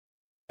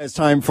It's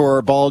time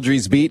for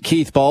Baldrey's Beat.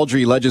 Keith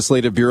Baldrey,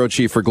 Legislative Bureau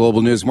Chief for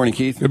Global News. Morning,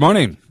 Keith. Good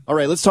morning. All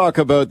right, let's talk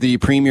about the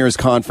Premier's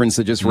Conference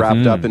that just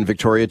wrapped up in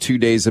Victoria. 2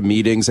 days of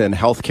meetings and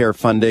healthcare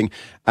funding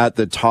at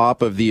the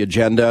top of the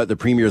agenda. The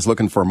Premier is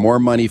looking for more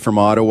money from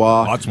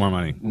Ottawa. Lots more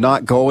money.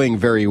 Not going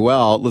very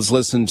well. Let's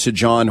listen to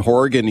John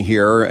Horgan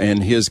here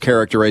and his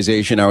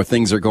characterization how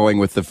things are going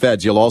with the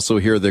feds. You'll also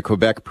hear the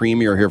Quebec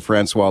Premier here,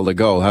 Francois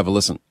Legault. Have a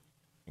listen.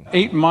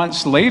 8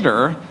 months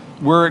later,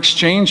 we're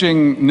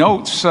exchanging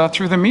notes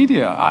through the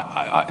media.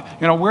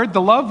 Where'd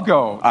the love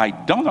go? I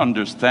don't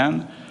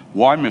understand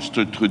why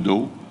Mr.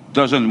 Trudeau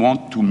doesn't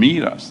want to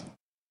meet us.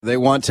 They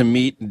want to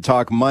meet and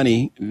talk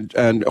money,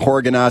 and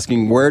Horgan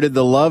asking, where did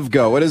the love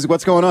go?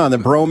 What's going on? The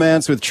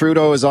bromance with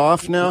Trudeau is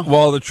off now?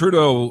 Well, the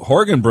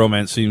Trudeau-Horgan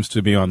bromance seems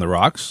to be on the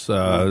rocks.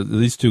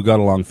 These two got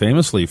along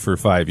famously for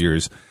 5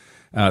 years.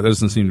 That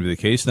doesn't seem to be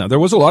the case now. There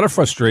was a lot of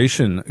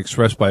frustration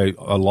expressed by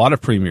a lot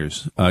of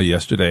premiers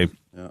yesterday.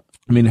 Yeah.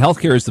 I mean,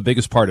 healthcare is the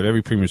biggest part of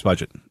every premier's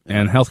budget,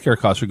 and healthcare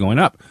costs are going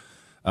up.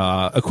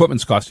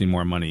 Equipment's costing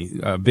more money.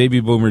 Baby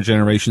boomer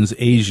generation's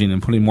aging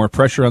and putting more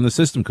pressure on the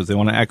system because they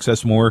want to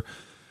access more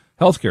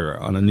healthcare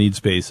on a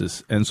needs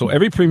basis. And so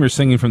every premier's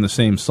singing from the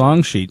same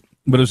song sheet.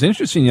 But it was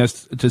interesting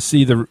to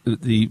see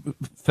the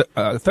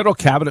federal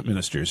cabinet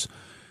ministers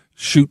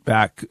shoot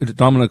back.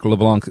 Dominic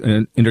LeBlanc,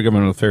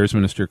 Intergovernmental Affairs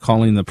Minister,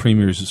 calling the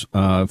premier's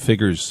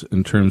figures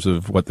in terms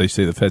of what they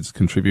say the feds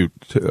contribute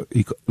to.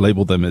 He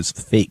labeled them as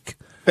fake.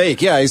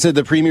 Fake, yeah. He said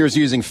the premier is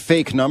using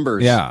fake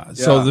numbers. Yeah.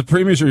 So the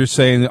premiers are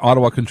saying that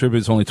Ottawa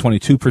contributes only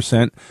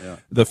 22%. Yeah.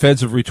 The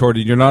feds have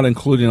retorted, you're not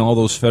including all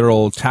those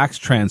federal tax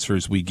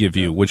transfers we give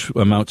you, which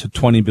amount to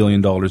 $20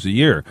 billion a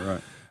year.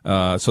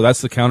 Right. So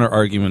that's the counter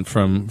argument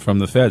from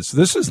the feds.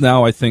 This is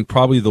now, I think,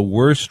 probably the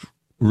worst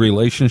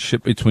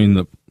relationship between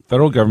the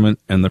federal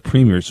government and the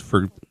premiers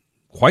for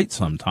quite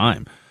some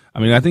time. I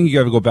mean, I think you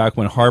got to go back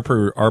when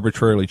Harper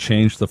arbitrarily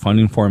changed the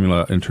funding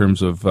formula in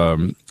terms of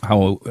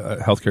how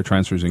healthcare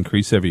transfers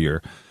increase every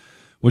year,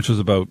 which was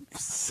about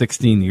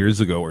 16 years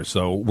ago or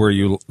so, where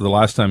the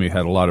last time you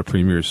had a lot of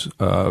premiers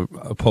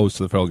opposed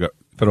to the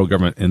federal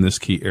government in this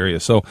key area.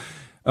 So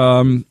it's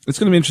going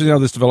to be interesting how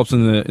this develops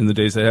in the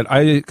days ahead.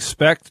 I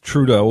expect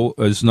Trudeau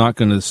is not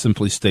going to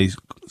simply stay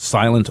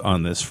silent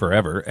on this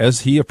forever.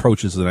 As he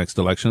approaches the next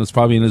election, it's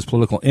probably in his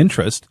political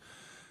interest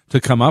to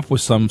come up with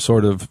some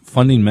sort of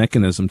funding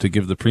mechanism to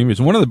give the premiers.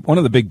 And one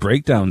of the big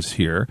breakdowns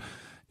here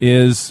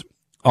is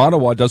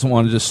Ottawa doesn't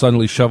want to just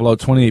suddenly shovel out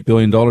 $28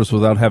 billion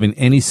without having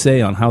any say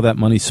on how that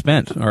money's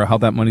spent or how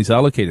that money's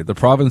allocated. The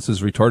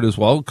provinces retorted as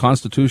well.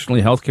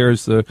 Constitutionally, healthcare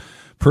is the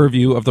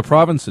purview of the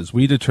provinces.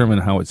 We determine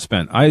how it's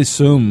spent. I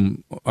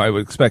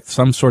would expect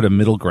some sort of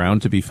middle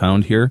ground to be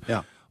found here.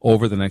 Yeah.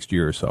 Over the next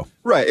year or so.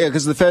 Right, yeah,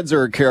 because the feds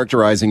are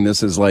characterizing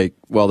this as like,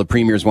 well, the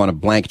premiers want a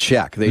blank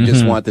check. They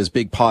just want this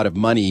big pot of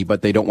money,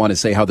 but they don't want to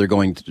say how they're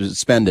going to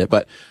spend it.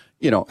 But,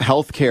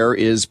 healthcare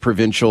is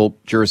provincial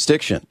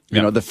jurisdiction.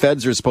 You know, the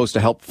feds are supposed to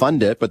help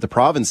fund it, but the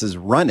provinces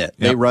run it.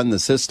 They run the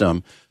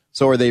system.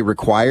 So are they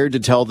required to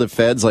tell the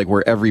feds, like,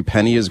 where every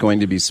penny is going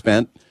to be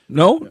spent?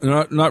 No,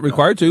 not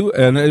required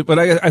to. But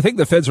I think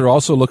the feds are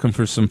also looking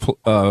for some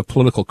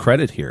political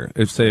credit here.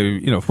 If we're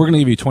going to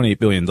give you $28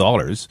 billion,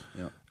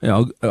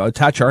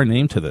 attach our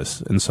name to this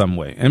in some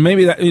way. And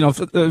maybe that,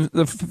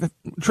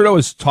 Trudeau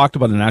has talked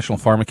about a national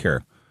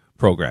pharmacare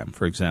program,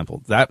 for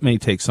example. That may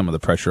take some of the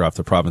pressure off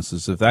the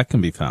provinces if that can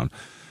be found.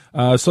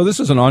 So this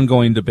is an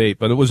ongoing debate,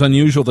 but it was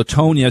unusual. The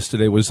tone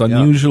yesterday was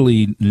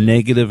unusually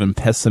negative and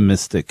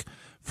pessimistic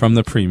from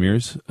the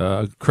premiers.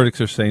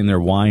 Critics are saying they're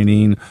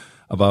whining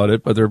about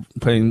it, but they're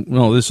saying,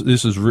 no, this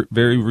is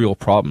very real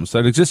problems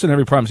that exist in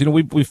every province.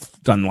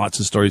 We've done lots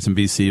of stories in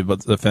BC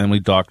about the family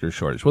doctor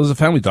shortage. Well, there's a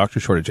family doctor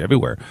shortage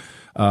everywhere.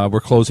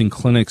 We're closing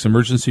clinics,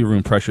 emergency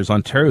room pressures.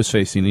 Ontario's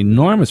facing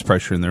enormous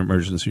pressure in their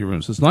emergency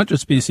rooms. It's not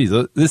just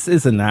BC. This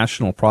is a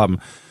national problem.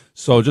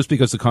 So just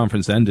because the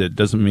conference ended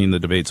doesn't mean the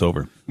debate's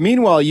over.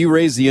 Meanwhile, you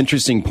raise the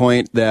interesting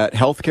point that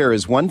healthcare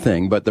is one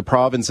thing, but the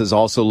province is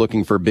also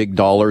looking for big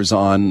dollars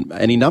on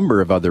any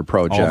number of other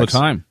projects. All the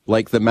time.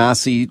 Like the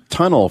Massey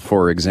Tunnel,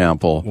 for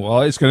example.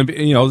 Well, it's going to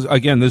be,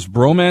 again, this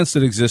bromance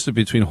that existed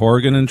between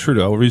Horgan and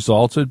Trudeau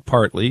resulted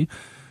partly.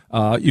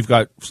 You've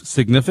got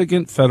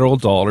significant federal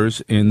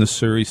dollars in the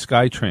Surrey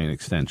SkyTrain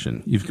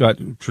extension.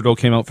 Trudeau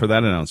came out for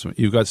that announcement.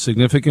 You've got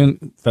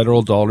significant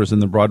federal dollars in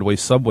the Broadway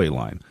subway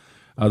line.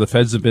 The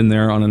feds have been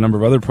there on a number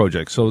of other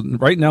projects. So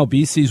right now,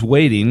 BC's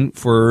waiting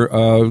for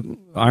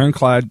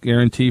ironclad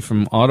guarantee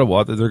from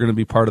Ottawa that they're going to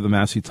be part of the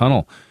Massey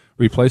Tunnel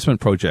replacement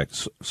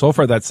project. So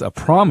far, that's a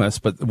promise,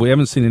 but we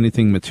haven't seen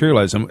anything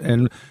materialize.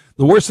 And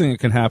the worst thing that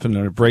can happen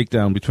in a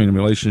breakdown between the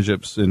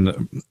relationships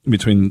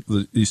between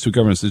these two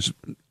governments is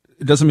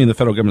it doesn't mean the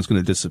federal government's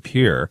going to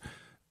disappear,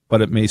 but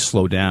it may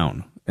slow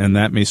down. And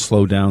that may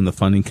slow down the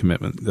funding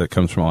commitment that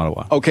comes from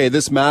Ottawa. Okay,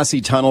 this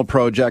Massey Tunnel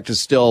project is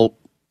still,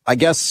 I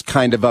guess,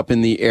 kind of up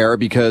in the air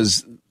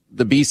because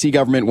the BC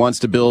government wants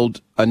to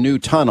build a new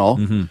tunnel.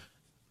 Mm-hmm.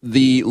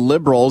 The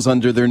Liberals,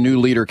 under their new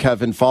leader,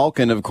 Kevin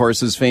Falcon, of course,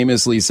 has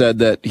famously said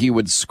that he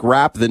would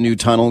scrap the new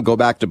tunnel, go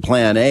back to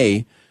Plan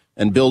A,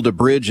 and build a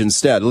bridge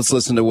instead. Let's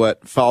listen to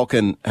what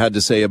Falcon had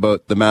to say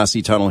about the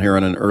Massey Tunnel here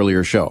on an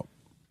earlier show.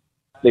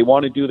 They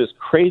want to do this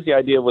crazy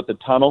idea with the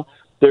tunnel.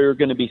 They're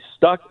going to be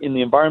stuck in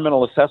the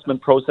environmental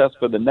assessment process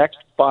for the next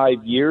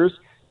 5 years.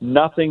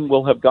 Nothing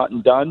will have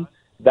gotten done.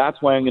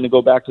 That's why I'm going to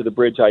go back to the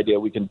bridge idea.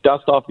 We can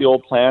dust off the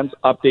old plans,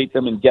 update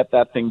them, and get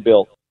that thing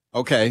built.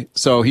 Okay,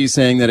 so he's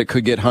saying that it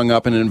could get hung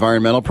up in an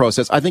environmental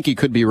process. I think he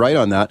could be right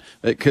on that.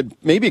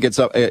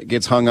 It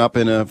gets hung up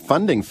in a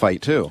funding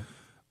fight too.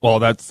 Well,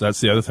 that's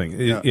the other thing.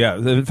 Yeah,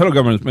 the federal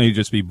government may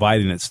just be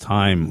biding its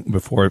time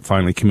before it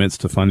finally commits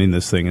to funding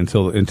this thing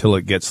until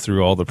it gets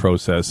through all the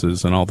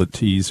processes and all the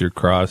T's are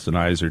crossed and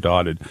I's are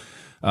dotted.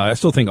 I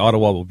still think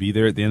Ottawa will be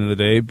there at the end of the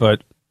day,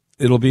 but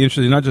it'll be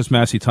interesting. Not just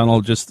Massey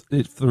Tunnel, just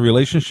if the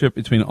relationship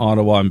between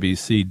Ottawa and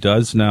BC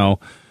does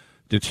now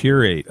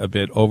deteriorate a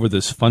bit over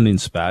this funding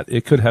spat,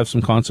 it could have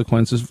some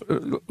consequences.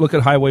 Look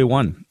at Highway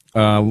 1,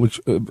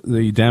 which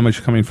the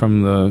damage coming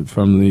from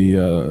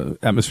the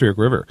atmospheric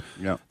river.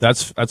 Yeah,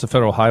 that's a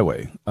federal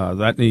highway.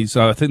 That needs.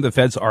 I think the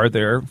feds are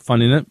there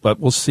funding it, but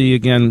we'll see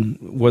again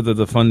whether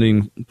the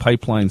funding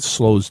pipeline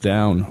slows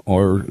down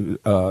or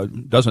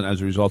doesn't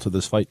as a result of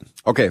this fight.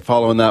 Okay,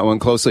 following that one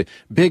closely.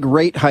 Big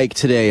rate hike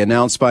today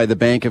announced by the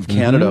Bank of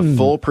Canada.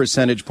 Full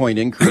percentage point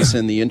increase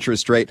in the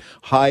interest rate.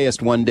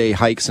 Highest one-day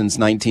hike since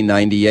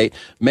 1998.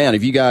 Man,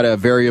 if you got a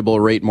variable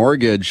rate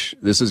mortgage,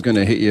 this is going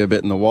to hit you a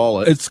bit in the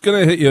wallet. It's going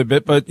to hit you a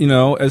bit, but,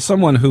 as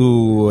someone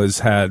who has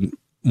had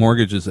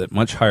mortgages at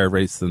much higher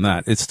rates than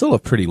that, it's still a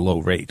pretty low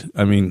rate.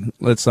 I mean,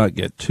 let's not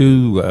get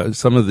too,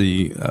 some of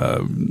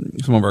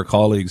our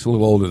colleagues a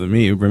little older than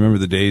me remember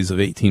the days of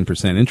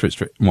 18%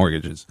 interest rate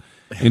mortgages.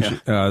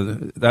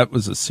 That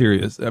was a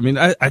serious,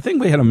 I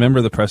think we had a member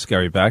of the press,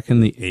 Gary, back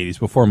in the 80s,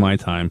 before my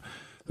time,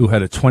 who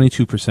had a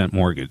 22%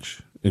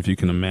 mortgage. If you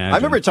can imagine. I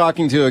remember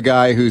talking to a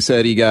guy who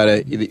said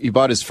he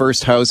bought his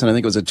first house, and I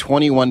think it was a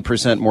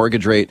 21%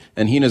 mortgage rate,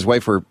 and he and his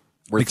wife were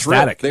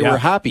ecstatic. They were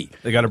happy.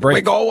 They got a break.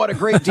 Like, oh, what a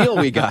great deal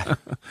we got.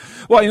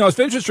 Well, if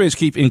interest rates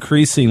keep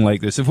increasing like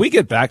this, if we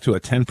get back to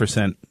a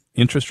 10%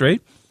 interest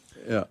rate,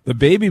 the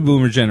baby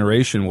boomer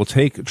generation will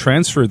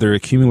transfer their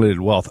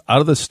accumulated wealth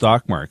out of the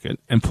stock market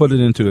and put it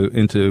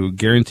into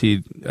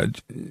guaranteed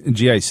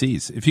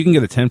GICs. If you can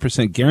get a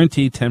 10%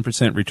 guaranteed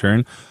 10%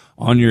 return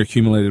on your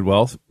accumulated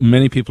wealth,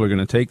 many people are going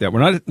to take that.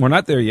 We're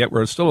not there yet.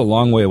 We're still a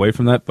long way away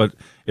from that. But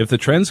if the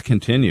trends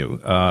continue,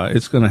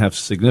 it's going to have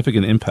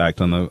significant impact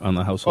on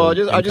the household.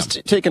 Well, I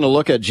just taking a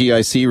look at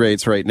GIC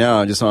rates right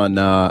now, just on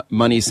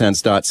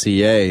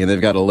moneysense.ca, and they've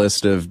got a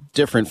list of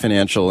different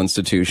financial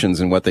institutions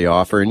and what they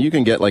offer, and you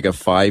can get like a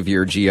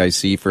 5-year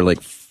GIC for like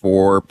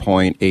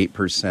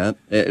 4.8%.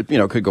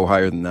 It could go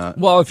higher than that.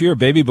 Well, if you're a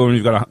baby boomer,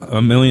 you've got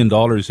 $1 million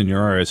in your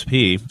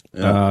RSP,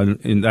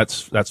 and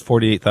that's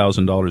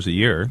 $48,000 a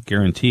year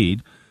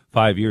guaranteed.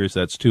 5 years,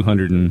 that's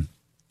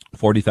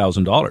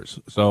 $240,000.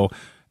 So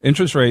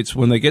interest rates,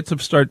 when they get to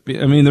start, the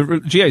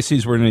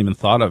GICs weren't even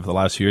thought of the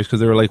last few years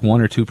because they were like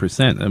 1 or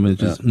 2%.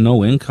 Just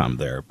no income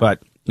there.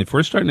 But if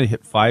we're starting to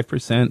hit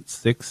 5%,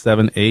 6,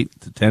 7,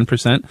 8 to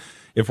 10%.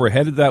 If we're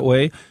headed that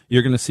way,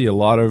 you're going to see a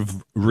lot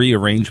of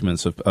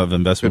rearrangements of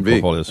investment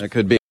portfolios. That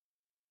could be.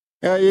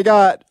 You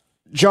got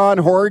John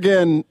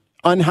Horgan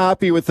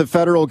unhappy with the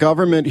federal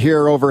government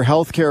here over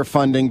healthcare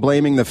funding,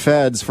 blaming the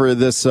feds for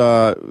this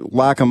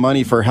lack of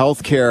money for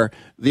healthcare.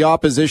 The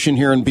opposition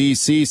here in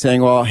BC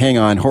saying, well, hang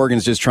on,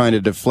 Horgan's just trying to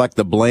deflect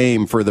the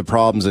blame for the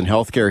problems in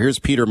healthcare. Here's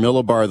Peter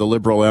Millibar, the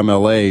Liberal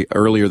MLA,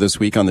 earlier this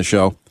week on the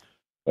show.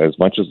 As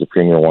much as the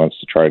Premier wants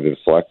to try to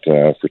deflect,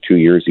 for 2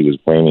 years he was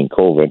blaming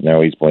COVID.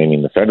 Now he's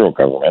blaming the federal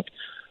government.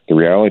 The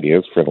reality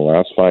is, for the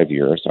last 5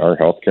 years, our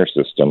healthcare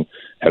system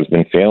has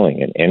been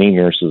failing. And any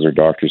nurses or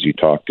doctors you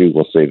talk to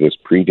will say this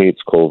predates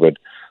COVID.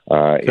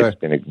 It's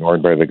been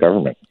ignored by the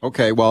government.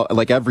 Okay, well,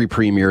 like every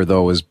premier,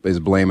 though, is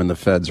blaming the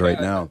feds right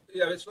now.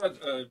 Yeah, it's not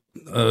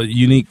a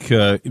unique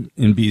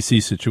in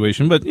BC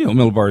situation, but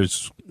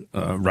Millibar's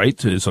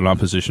right as an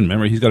opposition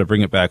member. He's got to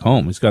bring it back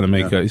home. He's got to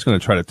make. He's going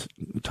to try to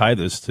tie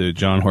this to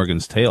John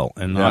Horgan's tail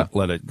and not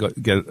let it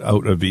get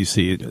out of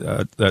BC.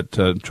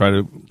 Try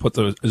to put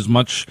as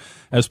much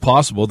as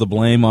possible the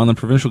blame on the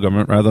provincial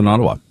government rather than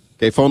Ottawa.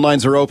 Okay, phone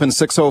lines are open,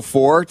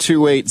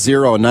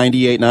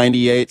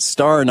 604-280-9898,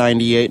 star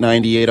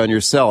 9898 on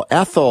your cell.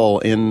 Ethel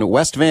in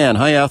West Van.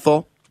 Hi,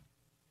 Ethel.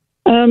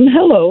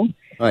 Hello.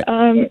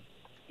 Hi.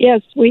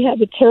 Yes, we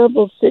have a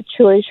terrible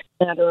situation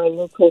at our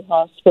local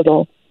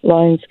hospital,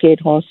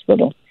 Lionsgate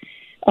Hospital.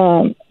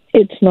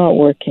 It's not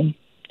working.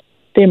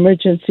 The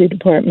emergency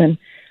department,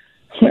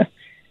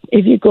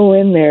 if you go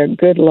in there,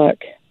 good luck.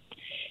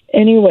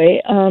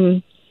 Anyway,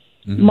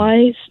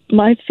 my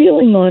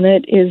feeling on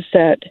it is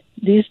that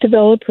these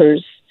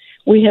developers,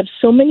 we have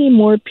so many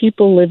more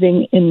people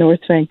living in North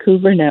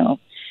Vancouver now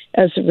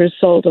as a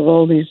result of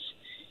all these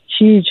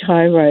huge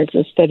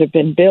high-rises that have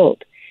been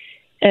built.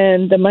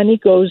 And the money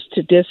goes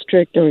to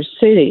district or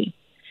city.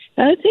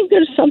 And I think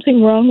there's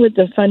something wrong with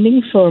the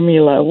funding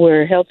formula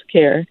where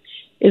healthcare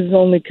is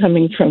only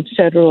coming from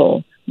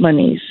federal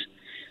monies.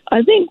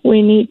 I think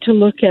we need to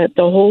look at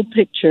the whole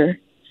picture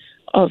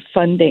of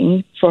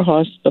funding for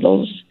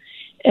hospitals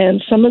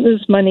and some of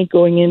this money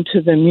going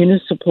into the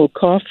municipal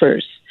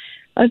coffers,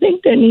 I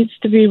think there needs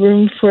to be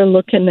room for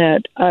looking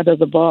at out of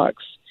the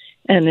box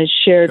and a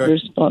shared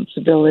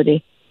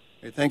responsibility.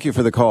 Thank you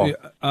for the call.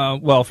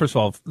 Well, first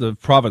of all, the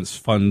province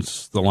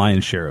funds the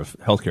lion's share of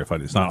healthcare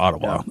funding. It's not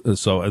Ottawa. Yeah.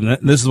 So, and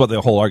this is what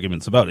the whole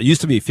argument's about. It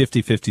used to be a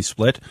 50-50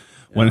 split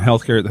when the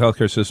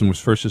healthcare system was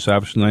first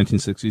established in the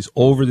 1960s.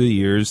 Over the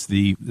years,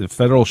 the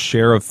federal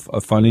share of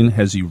funding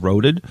has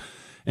eroded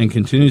and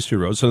continues to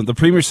erode. So the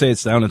premiers say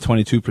it's down to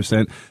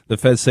 22%. The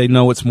feds say,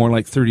 no, it's more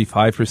like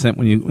 35%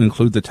 when you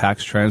include the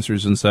tax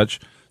transfers and such.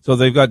 So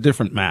they've got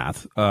different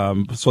math.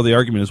 So the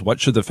argument is,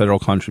 what should the federal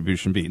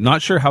contribution be?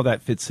 Not sure how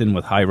that fits in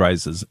with high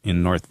rises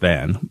in North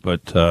Van,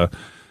 but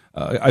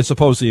I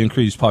suppose the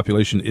increased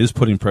population is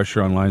putting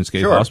pressure on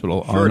Lionsgate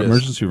Hospital, on the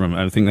emergency room.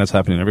 I think that's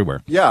happening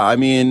everywhere. Yeah, I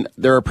mean,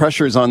 there are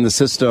pressures on the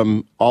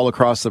system all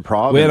across the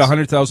province. We had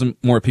 100,000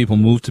 more people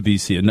move to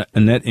BC, a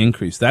net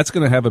increase. That's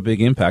going to have a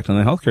big impact on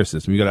the healthcare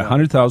system. You got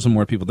 100,000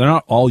 more people. They're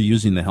not all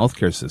using the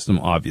healthcare system,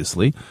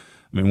 obviously.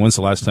 I mean, when's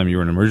the last time you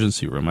were in an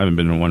emergency room? I haven't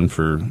been in one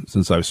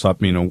since I stopped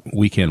being a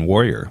weekend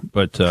warrior.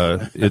 But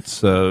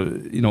it's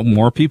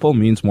more people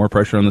means more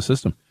pressure on the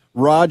system.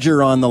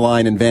 Roger on the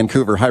line in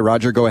Vancouver. Hi,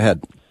 Roger. Go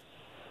ahead.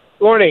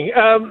 Morning.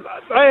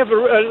 I have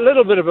a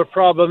little bit of a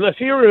problem. If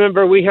you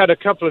remember, we had a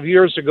couple of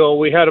years ago,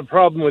 we had a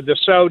problem with the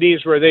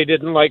Saudis where they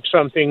didn't like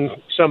something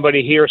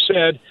somebody here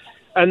said,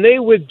 and they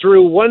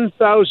withdrew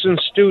 1,000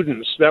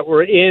 students that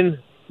were in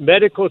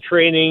medical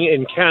training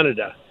in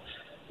Canada.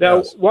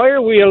 Now, why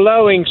are we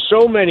allowing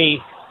so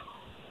many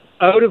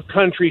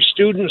out-of-country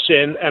students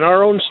in, and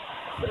our own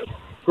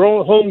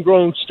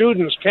homegrown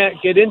students can't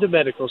get into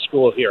medical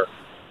school here?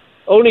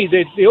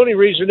 The only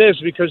reason is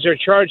because they're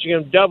charging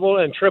them double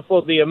and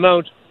triple the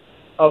amount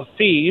of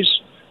fees,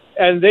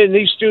 and then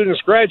these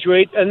students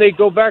graduate and they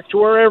go back to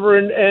wherever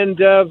and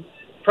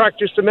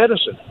practice the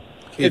medicine.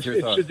 It's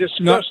a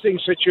disgusting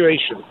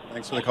situation.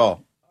 Thanks for the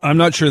call. I'm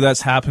not sure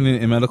that's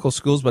happening in medical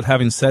schools, but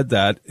having said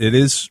that, it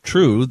is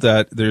true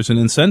that there's an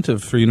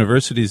incentive for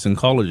universities and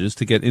colleges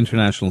to get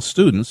international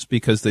students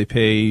because they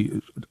pay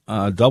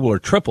double or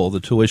triple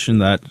the tuition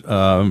that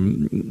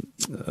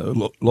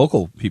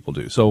local people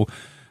do. So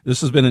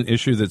this has been an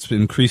issue that's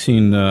been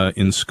increasing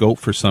in scope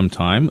for some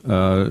time.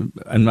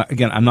 I'm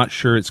not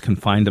sure it's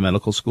confined to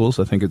medical schools.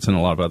 I think it's in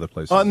a lot of other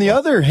places. On the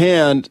other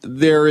hand,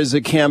 there is a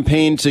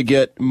campaign to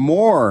get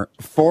more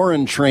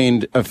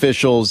foreign-trained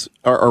officials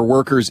or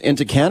workers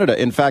into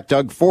Canada. In fact,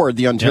 Doug Ford,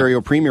 the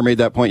Ontario Premier, made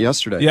that point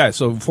yesterday. Yeah,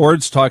 so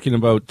Ford's talking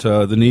about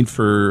the need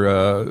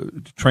for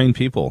trained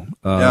people,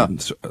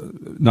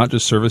 not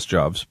just service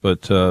jobs,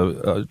 but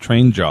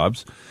trained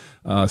jobs.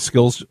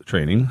 Skills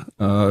training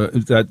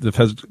that the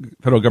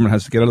federal government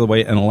has to get out of the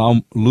way and allow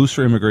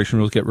looser immigration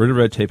rules, get rid of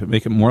red tape, and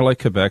make it more like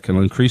Quebec, and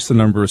increase the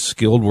number of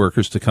skilled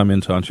workers to come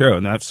into Ontario.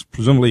 And that's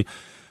presumably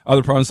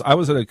other provinces. I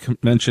was at a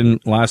convention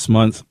last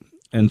month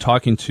and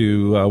talking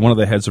to one of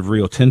the heads of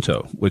Rio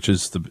Tinto, which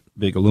is the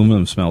big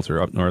aluminum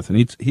smelter up north, and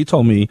he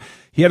told me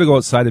he had to go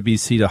outside of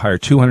BC to hire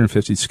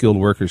 250 skilled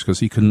workers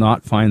because he could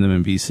not find them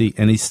in BC,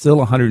 and he's still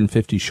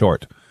 150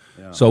 short.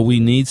 So we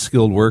need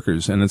skilled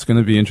workers, and it's going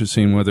to be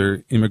interesting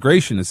whether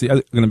immigration is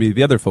going to be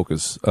the other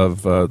focus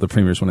of the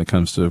premiers when it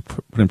comes to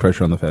putting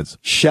pressure on the feds.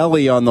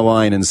 Shelley on the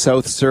line in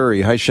South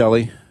Surrey. Hi,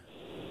 Shelley.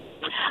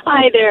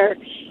 Hi there.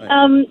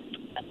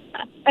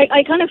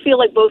 I kind of feel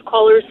like both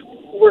callers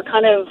were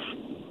kind of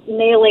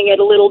nailing it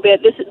a little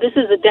bit. This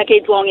is a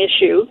decades-long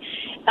issue,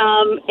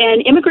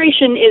 and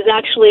immigration is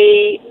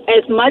actually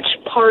as much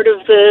part of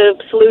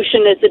the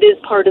solution as it is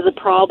part of the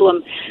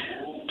problem.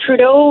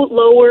 Trudeau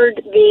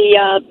lowered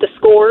the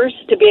scores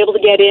to be able to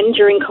get in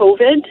during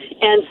COVID,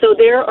 and so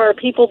there are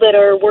people that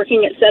are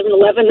working at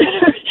 7-Eleven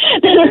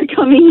that are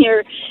coming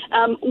here.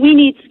 We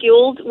need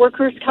skilled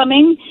workers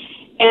coming,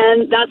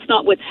 and that's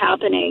not what's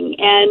happening.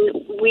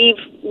 And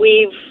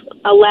we've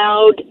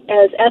allowed,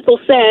 as Ethel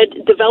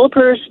said,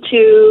 developers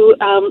to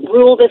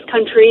rule this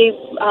country,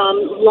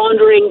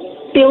 laundering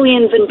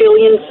billions and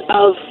billions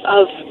of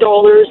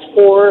dollars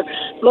for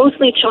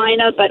mostly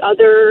China, but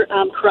other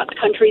corrupt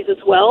countries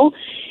as well.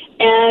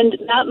 And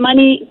that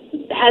money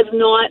has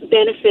not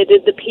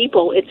benefited the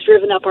people. It's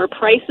driven up our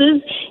prices,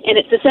 and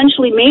it's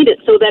essentially made it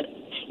so that,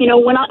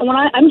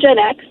 I'm Gen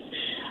X.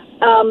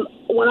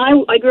 When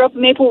I grew up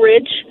in Maple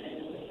Ridge,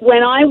 when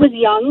I was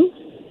young,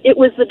 it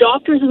was the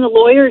doctors and the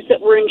lawyers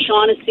that were in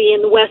Shaughnessy and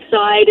the West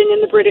Side and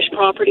in the British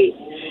properties.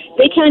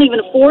 They can't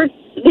afford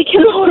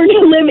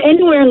to live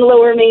anywhere in the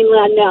Lower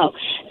Mainland now.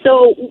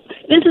 So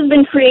this has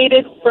been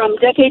created from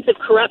decades of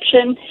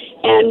corruption,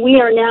 and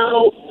we are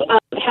now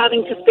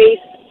having to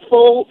face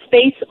full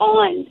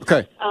face-on.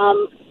 Okay.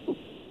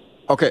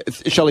 Okay,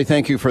 Shelley,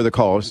 thank you for the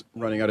call. I was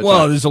running out of time.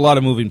 Well, there's a lot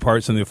of moving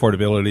parts in the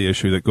affordability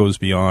issue that goes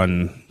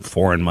beyond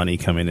foreign money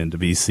coming into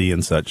BC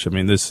and such. I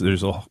mean,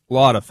 there's a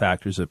lot of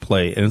factors at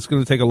play, and it's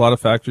going to take a lot of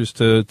factors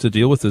to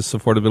deal with this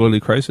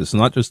affordability crisis,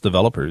 not just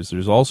developers.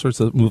 There's all sorts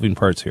of moving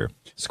parts here.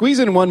 Squeeze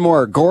in one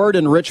more. Gord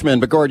in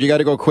Richmond, but Gord, you got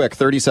to go quick.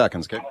 30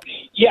 seconds, okay?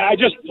 Yeah, I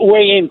just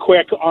weigh in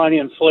quick on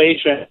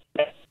inflation.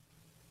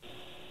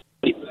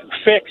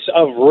 Fix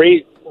of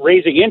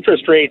raising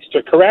interest rates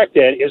to correct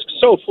it is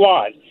so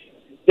flawed.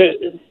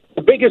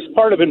 The biggest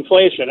part of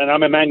inflation, and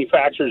I'm a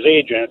manufacturer's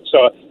agent, so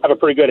I have a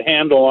pretty good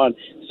handle on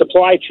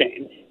supply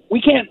chain.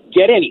 We can't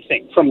get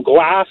anything from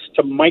glass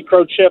to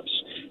microchips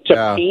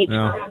to paint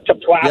to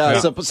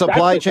plastic. Yeah,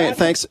 supply chain.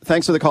 Thanks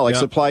for the call. Like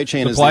supply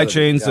chain. Supply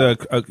chains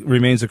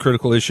remains a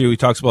critical issue. He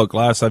talks about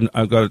glass.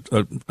 I've got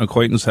an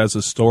acquaintance has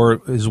a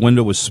store. His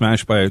window was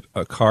smashed by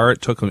a car.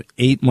 It took him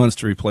 8 months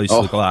to replace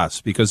the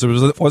glass because there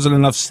wasn't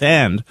enough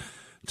sand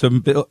to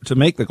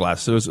make the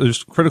glass.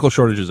 There's critical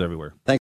shortages everywhere.